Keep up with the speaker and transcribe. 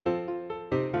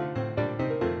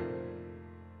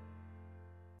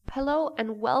Hello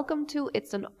and welcome to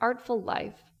It's an Artful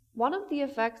Life. One of the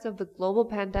effects of the global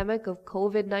pandemic of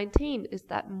COVID 19 is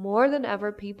that more than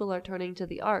ever people are turning to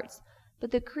the arts,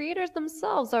 but the creators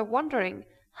themselves are wondering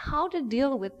how to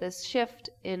deal with this shift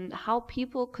in how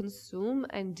people consume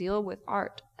and deal with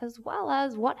art, as well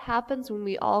as what happens when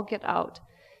we all get out.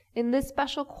 In this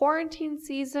special quarantine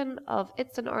season of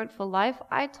It's an Artful Life,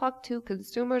 I talk to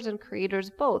consumers and creators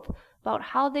both about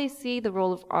how they see the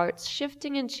role of arts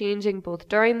shifting and changing both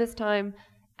during this time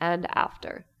and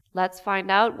after. Let's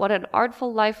find out what an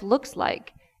artful life looks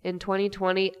like in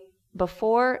 2020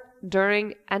 before,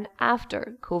 during, and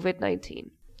after COVID 19.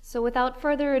 So without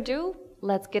further ado,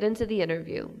 let's get into the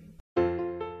interview.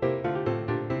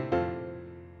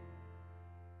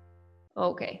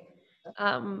 Okay.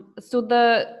 So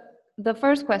the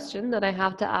first question that I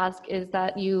have to ask is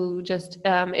that you just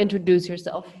introduce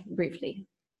yourself briefly.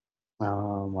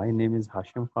 My name is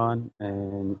Hashim Khan,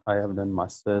 and I have done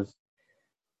masters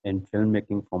in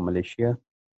filmmaking from Malaysia.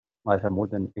 I have more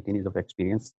than 18 years of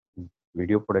experience in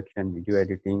video production, video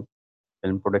editing,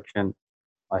 film production.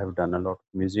 I have done a lot of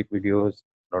music videos,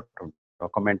 a lot of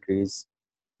documentaries,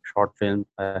 short films.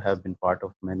 I have been part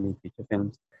of many feature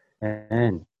films,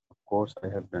 and of course, I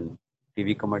have done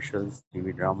TV commercials,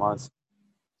 TV dramas.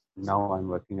 Now I'm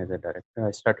working as a director.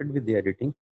 I started with the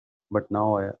editing, but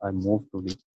now I moved to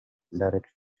the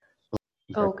direction. So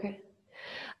that Okay.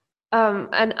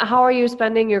 And how are you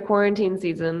spending your quarantine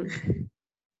season?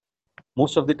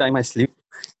 most of the time I sleep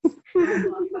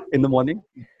in the morning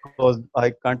because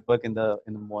I can't work in the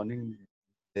morning.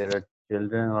 There are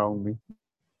children around me,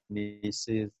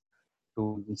 nieces,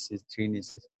 two nieces, three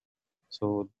nieces.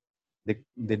 So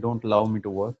they don't allow me to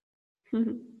work.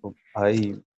 So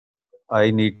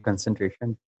I need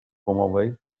concentration for my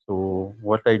work. So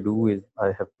what I do is I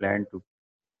have planned to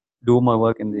do my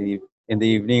work in the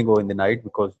evening or in the night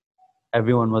because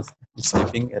everyone was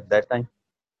sleeping at that time.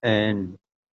 And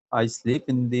I sleep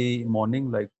in the morning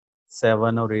like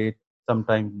 7 or 8,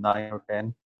 sometimes 9 or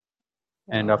 10.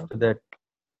 And Wow. after that,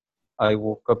 I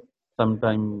woke up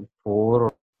sometime 4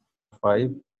 or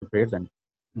 5 prayers and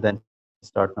then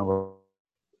start my work.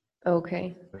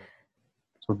 Okay.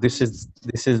 So this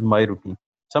is my routine.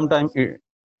 Sometimes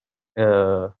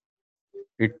uh,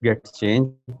 it gets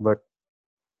changed, but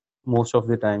most of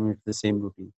the time it's the same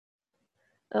routine.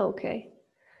 Okay.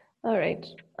 All right.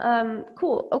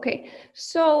 Cool. Okay.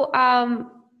 So, uh,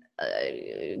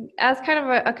 as kind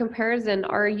of a comparison,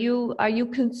 are you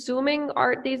consuming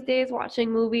art these days,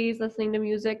 watching movies, listening to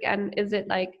music, and is it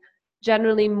like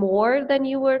generally more than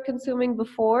you were consuming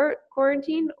before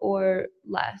quarantine or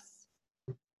less?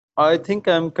 I think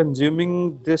I'm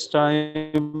consuming this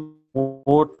time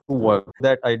more to work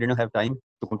that I didn't have time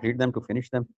to complete them, to finish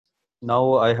them.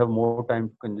 Now I have more time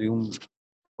to consume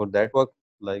for that work.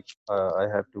 Like I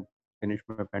have to finish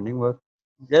my pending work.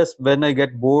 Yes, when I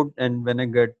get bored and when I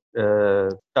get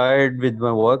tired with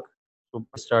my work, so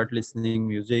I start listening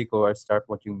music or I start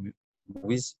watching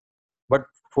movies. But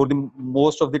for the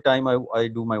most of the time, I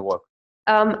do my work.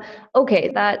 Um, okay,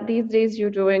 that these days you're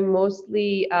doing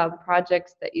mostly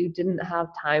projects that you didn't have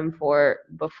time for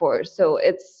before. So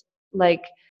it's like,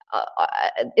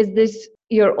 is this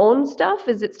your own stuff?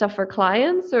 Is it stuff for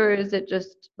clients, or is it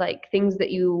just like things that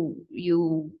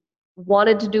you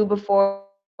wanted to do before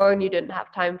and you didn't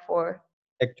have time for?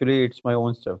 Actually, it's my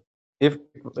own stuff. If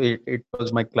it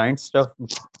was my client stuff,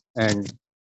 and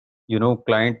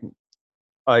client,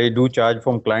 I do charge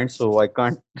from clients, so I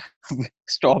can't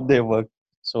stop their work.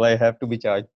 So I have to be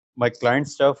charged. My client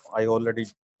stuff I already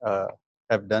uh,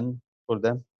 have done for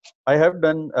them. I have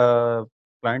done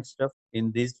client stuff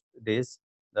in these days.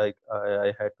 Like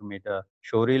I had to make a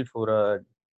showreel for a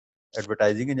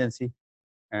advertising agency,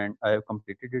 and I have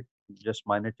completed it. Just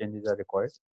minor changes are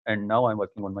required. And now I'm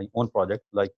working on my own project.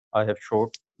 Like I have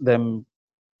showed them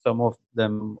some of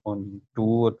them on 2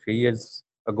 or 3 years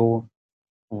ago.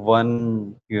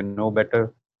 One you know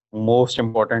better, most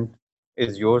important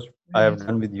is yours. I have Right.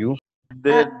 done with you.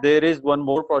 Uh, There is one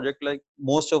more project. Like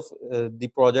most of the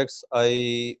projects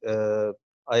I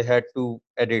had to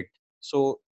edit,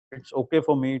 so it's okay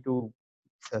for me to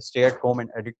stay at home and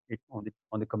edit it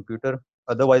on the computer.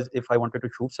 Otherwise, if I wanted to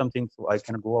shoot something, so I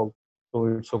can go out. So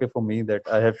it's okay for me that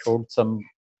I have showed some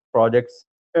projects,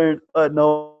 and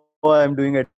now I'm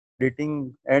doing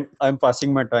editing and I'm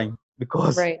passing my time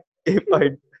because if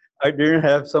right. I didn't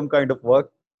have some kind of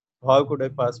work, how could I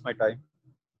pass my time?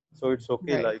 So it's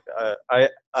okay. Right. Like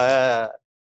I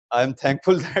I'm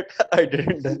thankful that I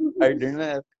didn't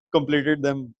have completed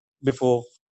them before.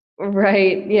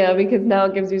 Right. Yeah, because now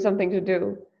it gives you something to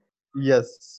do.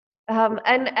 Yes.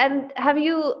 And have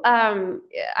you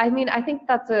I mean, I think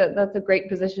that's a great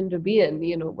position to be in,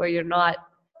 where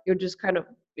you're just kind of,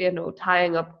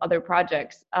 tying up other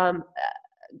projects.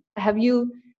 Have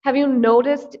you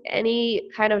noticed any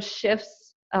kind of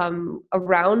shifts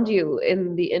around you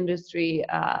in the industry?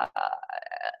 I'm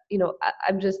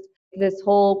just this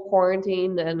whole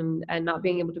quarantine and not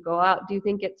being able to go out. Do you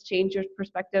think it's changed your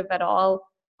perspective at all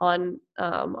on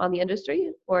the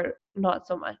industry, or not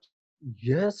so much?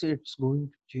 Yes, it's going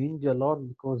to change a lot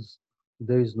because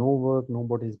there is no work,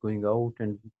 nobody is going out,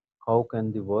 and how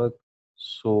can they work?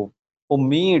 So for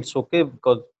me, it's okay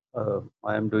because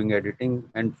I am doing editing,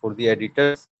 and for the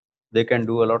editors, they can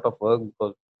do a lot of work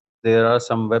because there are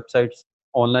some websites,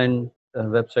 online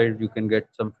websites, you can get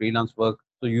some freelance work,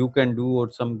 so you can do,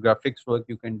 or some graphics work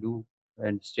you can do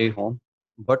and stay home.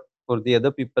 But for the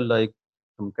other people, like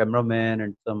some cameraman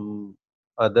and some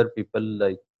other people,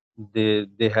 like they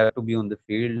have to be on the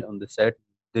field, on the set.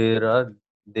 There are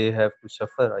they have to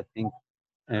suffer, I think,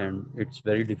 and it's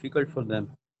very difficult for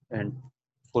them. And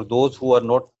for those who are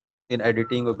not in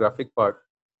editing or graphic part,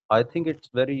 I think it's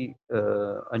very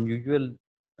unusual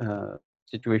uh,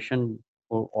 situation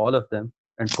for all of them.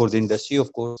 And for the industry,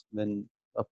 of course,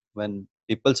 when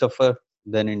people suffer,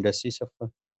 then industry suffer.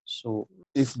 So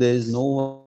if there is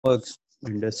no work,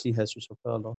 industry has to suffer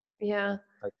a lot. Yeah.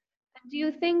 Like, Do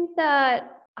you think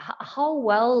that how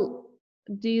well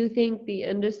do you think the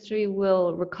industry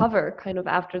will recover kind of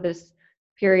after this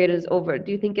period is over?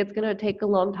 Do you think it's going to take a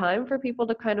long time for people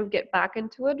to kind of get back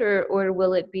into it, or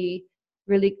will it be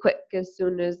really quick as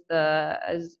soon as the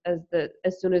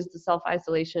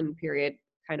self-isolation period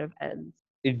kind of ends?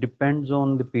 it depends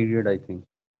on the period, I think.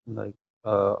 Like,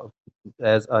 uh,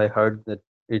 as I heard that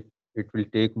it will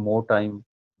take more time,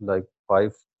 like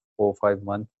 5 4 5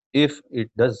 months. If it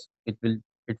does, it will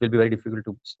be very difficult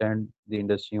to stand the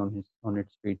industry on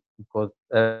its feet, because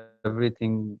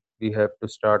everything we have to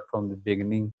start from the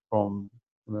beginning. From,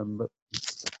 remember,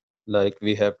 like,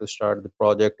 we have to start the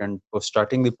project, and for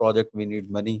starting the project we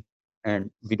need money, and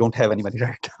we don't have any money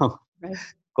right now. Right.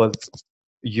 Because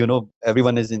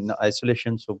everyone is in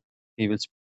isolation, so he will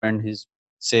spend his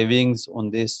savings on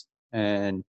this.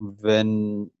 And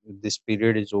when this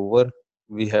period is over,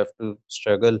 we have to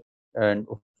struggle. And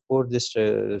of course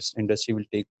this industry will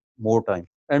take more time.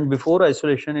 And before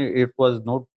isolation, it was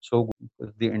not so good,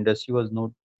 because the industry was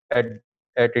not at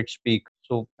at its peak.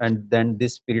 So, and then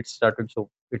this period started, so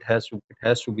it has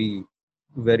to be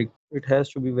very,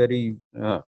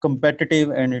 competitive,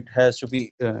 and it has to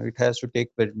take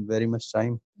very, very much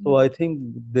time. So I think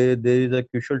there is a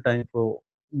crucial time for,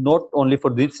 not only for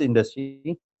this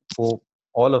industry, for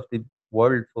all of the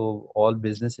world, for all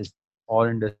businesses, all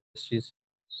industries.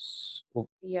 So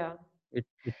Yeah. it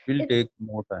will It's take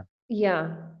more time.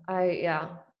 Yeah, yeah.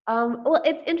 Well,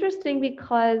 it's interesting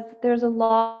because there's a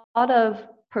lot of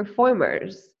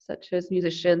performers, such as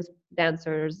musicians,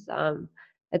 dancers,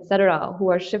 etc., who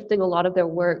are shifting a lot of their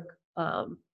work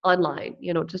online,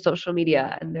 to social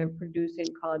media, and they're producing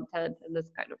content and this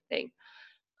kind of thing.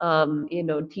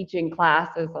 Teaching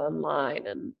classes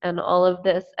online and all of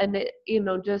this, and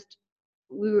just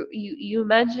you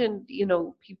mentioned,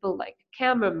 people like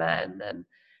cameramen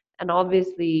and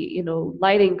obviously,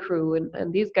 lighting crew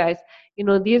and these guys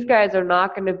are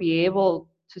not going to be able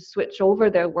to switch over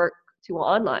their work to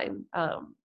online.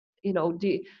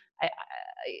 Do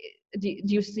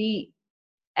do you see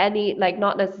any, like,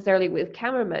 not necessarily with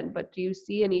cameramen, but do you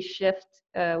see any shift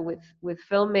with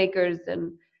filmmakers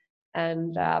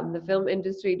and the film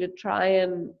industry to try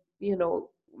and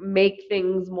make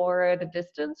things more at a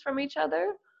distance from each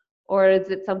other, or is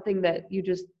it something that you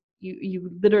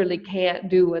literally can't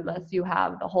do unless you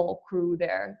have the whole crew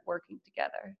there working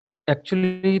together?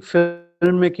 Actually,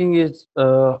 filmmaking is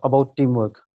about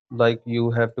teamwork. Like,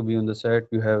 you have to be on the set,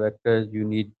 you have actors, you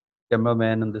need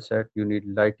cameraman on the set, you need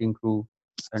lighting crew.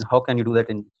 And how can you do that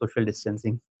in social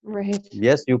distancing? Right.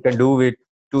 Yes, you can do with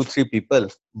 2 3 people,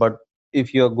 but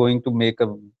if you are going to make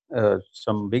a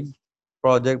some big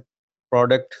project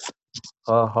product,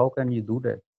 how can you do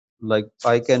that? Like,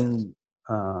 I can,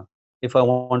 if I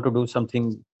want to do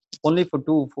something only for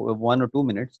 1 or 2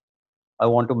 minutes, I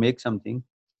want to make something.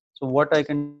 So what I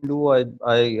can do,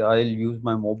 I'll use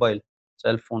my mobile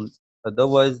cell phone.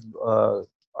 Otherwise,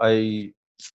 I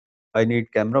I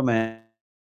need cameraman,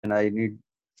 I need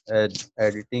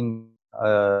editing,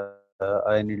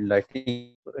 I need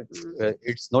lighting.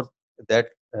 It's not that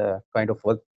kind of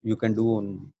work you can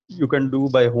do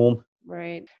by home.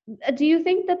 Right. Do you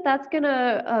think that that's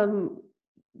gonna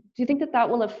do you think that that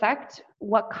will affect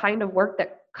what kind of work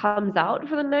that comes out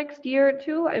for the next year or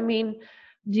two? I mean,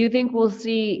 Do you think we'll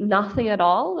see nothing at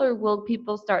all, or will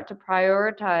people start to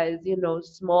prioritize,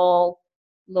 small,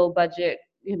 low budget,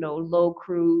 low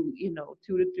crew,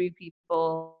 2 to 3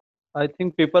 people, I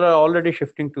think people are already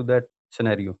shifting to that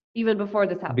scenario even before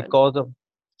this happened? because of,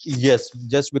 yes,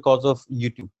 just because of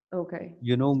YouTube. Okay.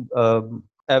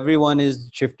 Everyone is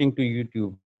shifting to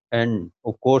YouTube, and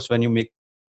of course, when you make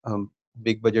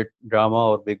big budget drama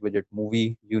or big budget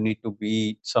movie, you need to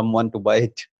be someone to buy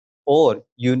it, or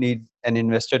you need an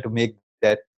investor to make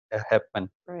that happen.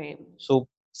 Right. So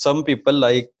some people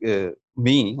like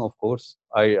me, of course,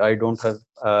 I don't have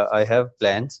I have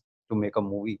plans to make a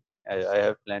movie. I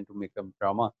have plan to make a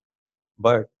drama,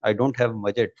 but I don't have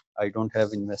budget. I don't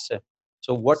have investor.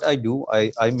 So what I do,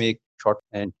 I make short,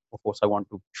 and of course I want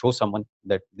to show someone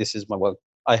that this is my work.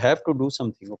 I have to do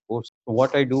something, of course. So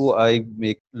what I do, I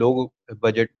make low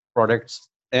budget products,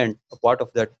 and a part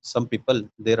of that, some people,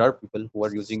 there are people who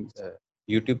are using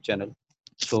YouTube channel,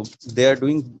 so they are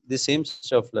doing the same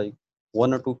stuff, like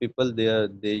one or two people,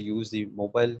 they use the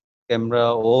mobile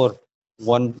camera or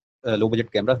one low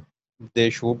budget camera. They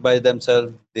shoot by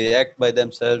themselves, they act by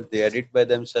themselves, they edit by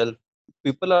themselves.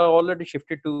 People are already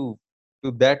shifted to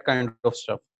that kind of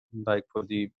stuff, like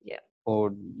Yeah.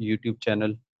 for YouTube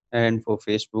channel and for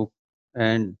Facebook,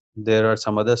 and there are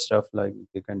some other stuff like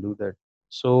they can do that.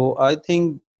 So I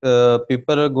think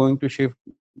people are going to shift,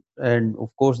 and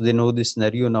of course they know the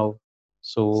scenario now,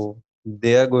 so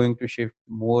they are going to shift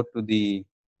more to the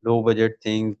low budget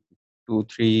thing, 2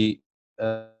 3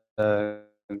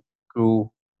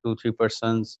 crew, 2 3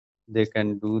 persons, they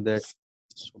can do that.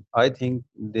 So I think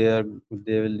they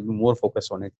will be more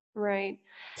focused on it. Right.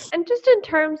 And just in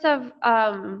terms of,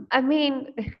 I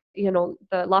mean,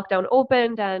 the lockdown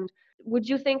opened, and would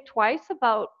you think twice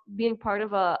about being part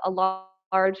of a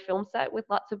large film set with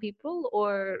lots of people,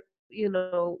 or,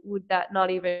 would that not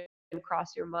even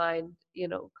cross your mind,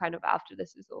 kind of after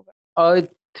this is over? I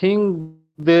think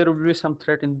there will be some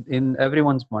threat in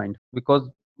everyone's mind, because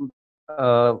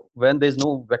when there is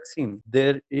no vaccine,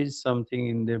 there is something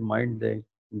in their mind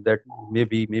that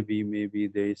maybe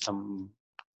there is some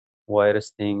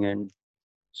virus thing, and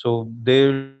so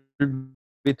there will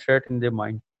be threat in their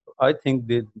mind. I think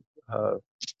they, uh,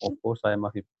 of course, I am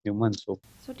a human, so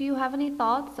So, do you have any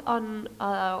thoughts on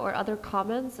or other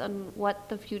comments on what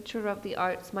the future of the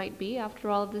arts might be after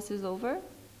all of this is over?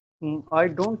 I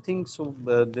don't think so.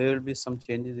 There will be some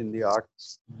changes in the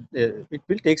arts. It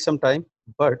will take some time,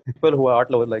 but people who are art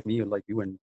lovers like me or like you,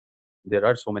 and there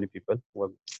are so many people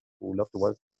who love to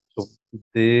work, so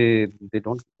they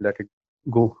don't let it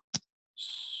go.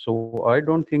 So I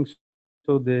don't think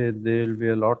so. There will be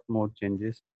a lot more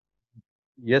changes.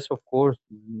 Yes, of course,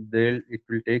 there it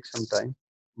will take some time,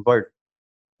 but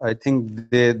I think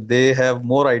they have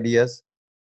more ideas,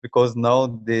 because now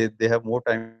they have more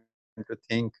time to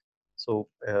think. So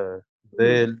Hmm.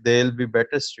 there'll be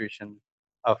better situation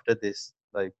after this,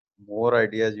 like more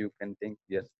ideas you can think.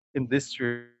 Yes, in this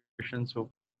situation,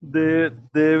 so they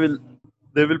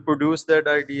will produce that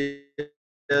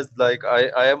ideas. Like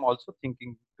I am also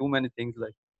thinking too many things,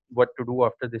 like what to do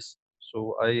after this. So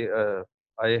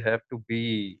I have to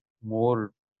be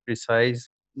more precise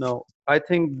now. I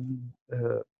think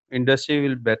uh, industry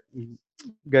will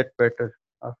get better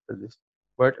after this,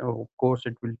 but of course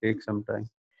it will take some time.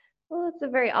 Well, it's a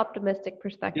very optimistic Yeah,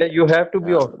 perspective. you have to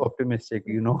be Um, optimistic,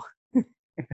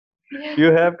 yeah, you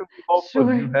have to be hopeful,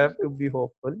 sure. you have to be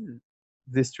hopeful.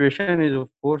 The situation is, of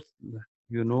course,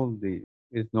 the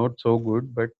is not so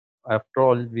good, but after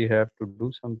all we have to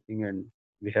do something, and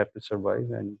we have to survive,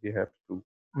 and we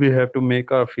have to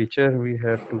make our future, we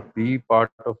have to be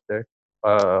part of that.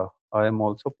 I am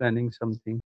also planning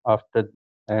something after,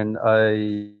 and I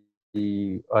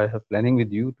have planning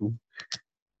with you too.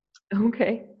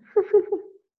 Okay.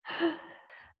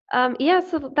 Yeah,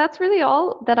 so that's really all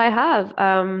that I have.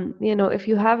 If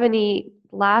you have any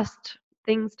last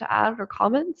things to add or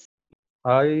comments.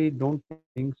 I don't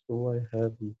think so. I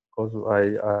have, because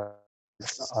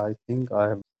I think I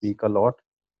have speak a lot,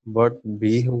 but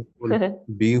be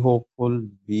hopeful,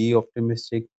 be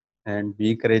optimistic, and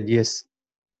be courageous.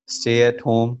 Stay at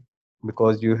home,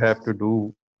 because you have to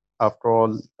do, after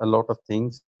all, a lot of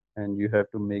things, and you have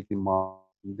to make the mark.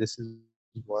 This is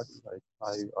what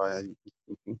I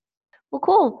thinking. Well,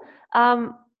 cool.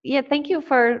 Yeah, thank you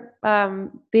for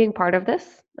being part of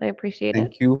this. I appreciate it.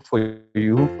 Thank you for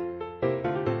you.